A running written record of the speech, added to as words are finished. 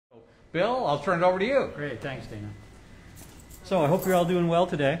Bill, I'll turn it over to you. Great, thanks, Dana. So I hope you're all doing well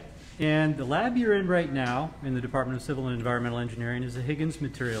today. And the lab you're in right now in the Department of Civil and Environmental Engineering is the Higgins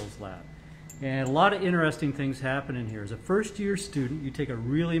Materials Lab. And a lot of interesting things happen in here. As a first-year student, you take a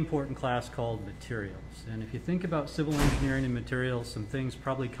really important class called Materials. And if you think about civil engineering and materials, some things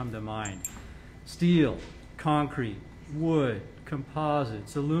probably come to mind. Steel, concrete, wood,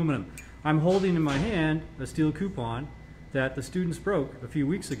 composites, aluminum. I'm holding in my hand a steel coupon that the students broke a few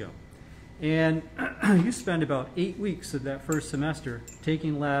weeks ago. And you spend about 8 weeks of that first semester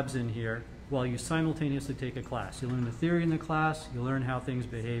taking labs in here while you simultaneously take a class. You learn the theory in the class, you learn how things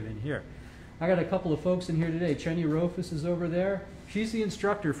behave in here. I got a couple of folks in here today. Xenia Rofes is over there. She's the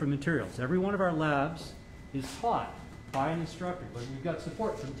instructor for materials. Every one of our labs is taught by an instructor, but we've got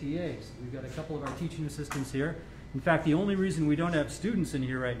support from TAs. We've got a couple of our teaching assistants here. In fact, the only reason we don't have students in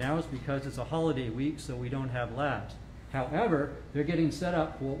here right now is because it's a holiday week, so we don't have labs. However, they're getting set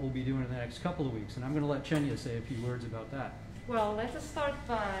up for what we'll be doing in the next couple of weeks, and I'm going to let Xenia say a few words about that. Well, let's just start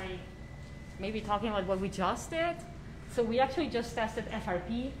by maybe talking about what we just did. So we actually just tested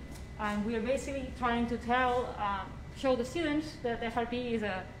FRP. And we are basically trying to show the students that FRP is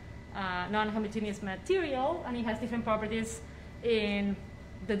a non-homogeneous material, and it has different properties in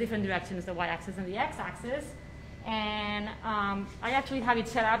the different directions, the y-axis and the x-axis. And I actually have it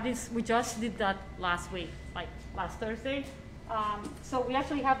set up. We just did that last week, like last Thursday. So we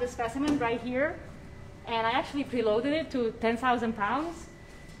actually have the specimen right here, and I actually preloaded it to 10,000 pounds.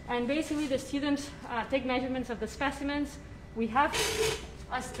 And basically, the students take measurements of the specimens. We have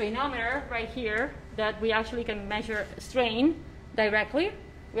a strainometer right here that we actually can measure strain directly.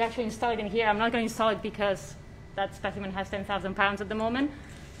 We actually install it in here. I'm not going to install it because that specimen has 10,000 pounds at the moment.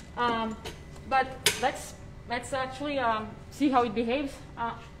 But let's actually see how it behaves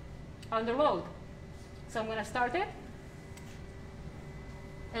under load. So I'm going to start it.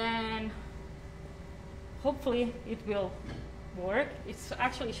 And hopefully it will work. It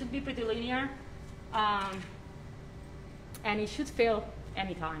should be pretty linear. And it should fail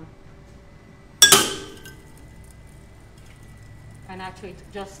anytime. And actually it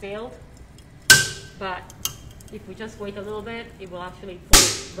just failed, but if we just wait a little bit, it will actually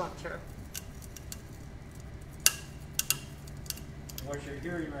fully rupture. What you're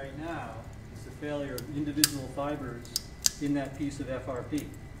hearing right now is the failure of individual fibers in that piece of FRP.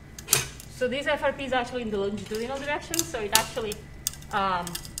 So this FRP is actually in the longitudinal direction, so it actually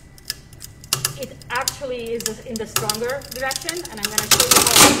is in the stronger direction, and I'm going to show you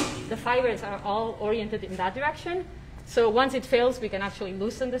how the fibers are all oriented in that direction. So once it fails, we can actually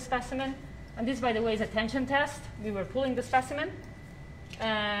loosen the specimen. And this, by the way, is a tension test. We were pulling the specimen,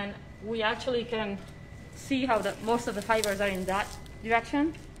 and we actually can see how most of the fibers are in that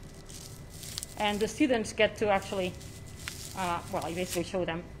direction. And the students get to actually, well, I basically show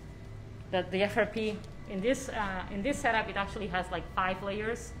them that the FRP in this setup, it actually has like 5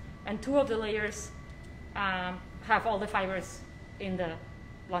 layers. And 2 of the layers have all the fibers in the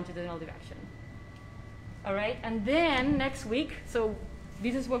longitudinal direction. All right, and then next week, so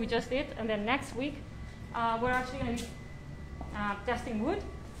this is what we just did, and then next week, we're actually going to be testing wood.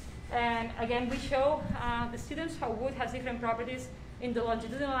 And again, we show the students how wood has different properties in the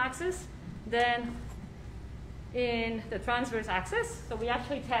longitudinal axis than in the transverse axis. So we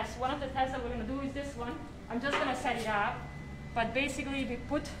actually test. One of the tests that we're going to do is this one. I'm just going to set it up. But basically, we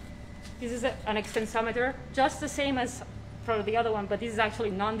put, this is an extensometer, just the same as for the other one, but this is actually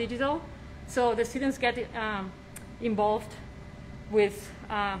non-digital. So the students get involved with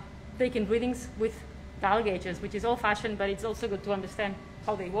taking readings with dial gauges, which is old-fashioned, but it's also good to understand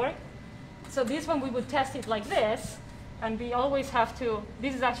how they work. So this one, we would test it like this, and we always have to,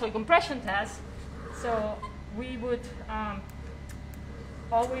 this is actually a compression test, so we would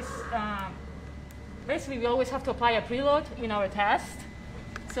always, basically we always have to apply a preload in our test.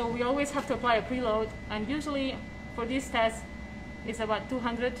 So we always have to apply a preload, and usually for this test, it's about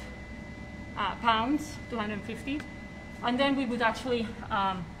 200 pounds, 250. And then we would actually,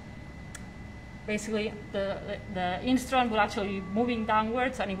 basically the Instron will actually be moving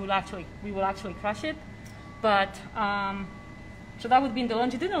downwards, and we will actually crush it. But, so that would be in the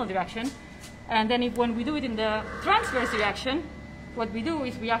longitudinal direction. And then when we do it in the transverse direction, what we do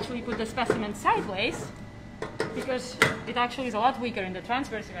is we actually put the specimen sideways, because it actually is a lot weaker in the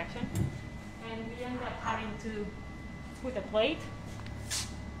transverse direction. And we end up having to put a plate,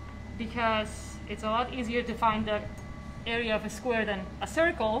 because it's a lot easier to find the area of a square than a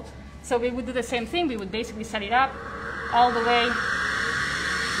circle. So we would do the same thing. We would basically set it up all the way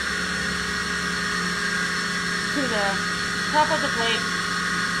to the top of the plate.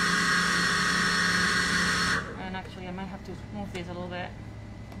 And actually, I might have to move this a little bit.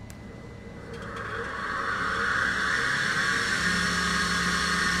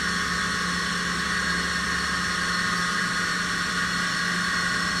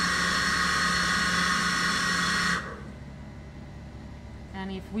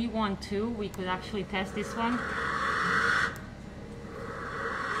 And if we want to, we could actually test this one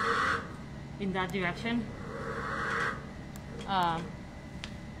in that direction.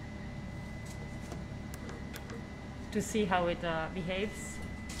 To see how it behaves.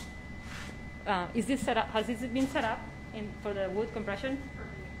 Is this set up? Has this been set up for the wood compression?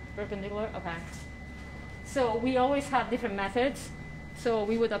 Perpendicular. Okay. So we always have different methods. So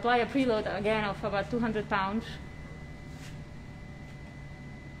we would apply a preload again of about 200 pounds.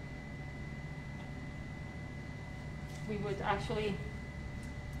 We would actually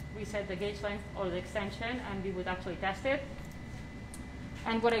reset the gauge length or the extension, and we would actually test it.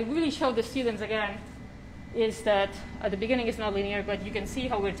 And what I really showed the students again is that at the beginning it's not linear, but you can see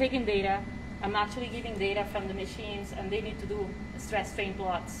how we're taking data. I'm actually giving data from the machines, and they need to do stress strain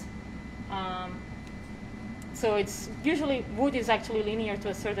plots. So it's usually wood is actually linear to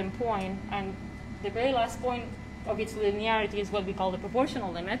a certain point, and the very last point of its linearity is what we call the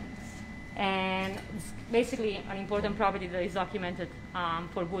proportional limit. And it's basically an important property that is documented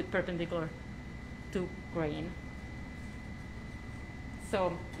for wood perpendicular to grain.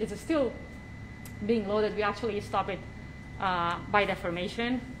 So it's still being loaded. We actually stop it by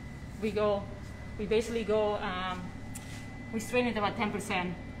deformation. We basically go, we strain it about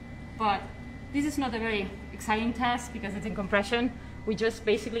 10%. But this is not a very exciting test because it's in compression. We just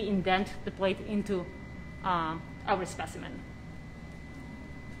basically indent the plate into our specimen.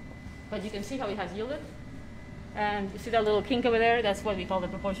 But you can see how it has yielded. And you see that little kink over there? That's what we call the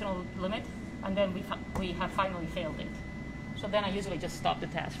proportional limit. And then we have finally failed it. So then I usually just stop the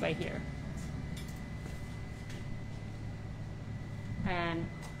test right here. And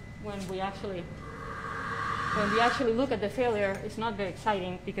when we actually look at the failure, it's not very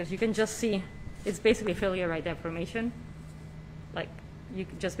exciting because you can just see it's basically failure right deformation. Like you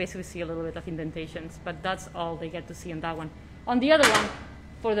can just basically see a little bit of indentations, but that's all they get to see on that one. On the other one,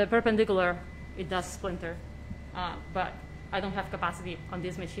 for the perpendicular, it does splinter, but I don't have capacity on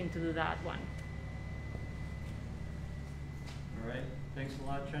this machine to do that one. All right, thanks a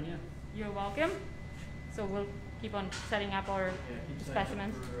lot, Xenia. You're welcome. So we'll keep on setting up our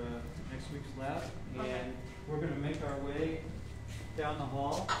specimens. For next week's lab, and we're going to make our way down the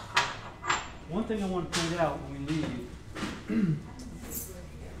hall. One thing I want to point out when we leave,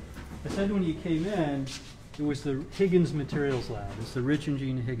 I said when you came in, it was the Higgins Materials Lab. It's the Rich and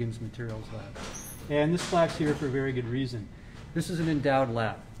Gene Higgins Materials Lab. And this plaque's here for a very good reason. This is an endowed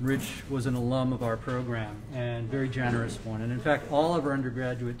lab. Rich was an alum of our program and very generous one. And in fact, all of our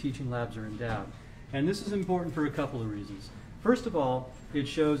undergraduate teaching labs are endowed. And this is important for a couple of reasons. First of all, it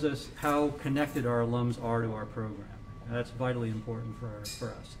shows us how connected our alums are to our program. And that's vitally important for us.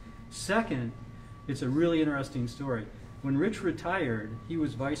 Second, it's a really interesting story. When Rich retired, he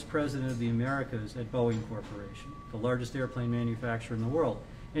was vice president of the Americas at Boeing Corporation, the largest airplane manufacturer in the world.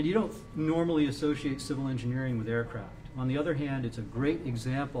 And you don't normally associate civil engineering with aircraft. On the other hand, it's a great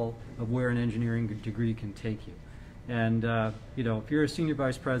example of where an engineering degree can take you. And you know, if you're a senior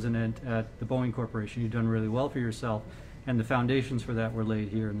vice president at the Boeing Corporation, you've done really well for yourself, and the foundations for that were laid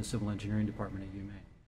here in the civil engineering department at UMaine.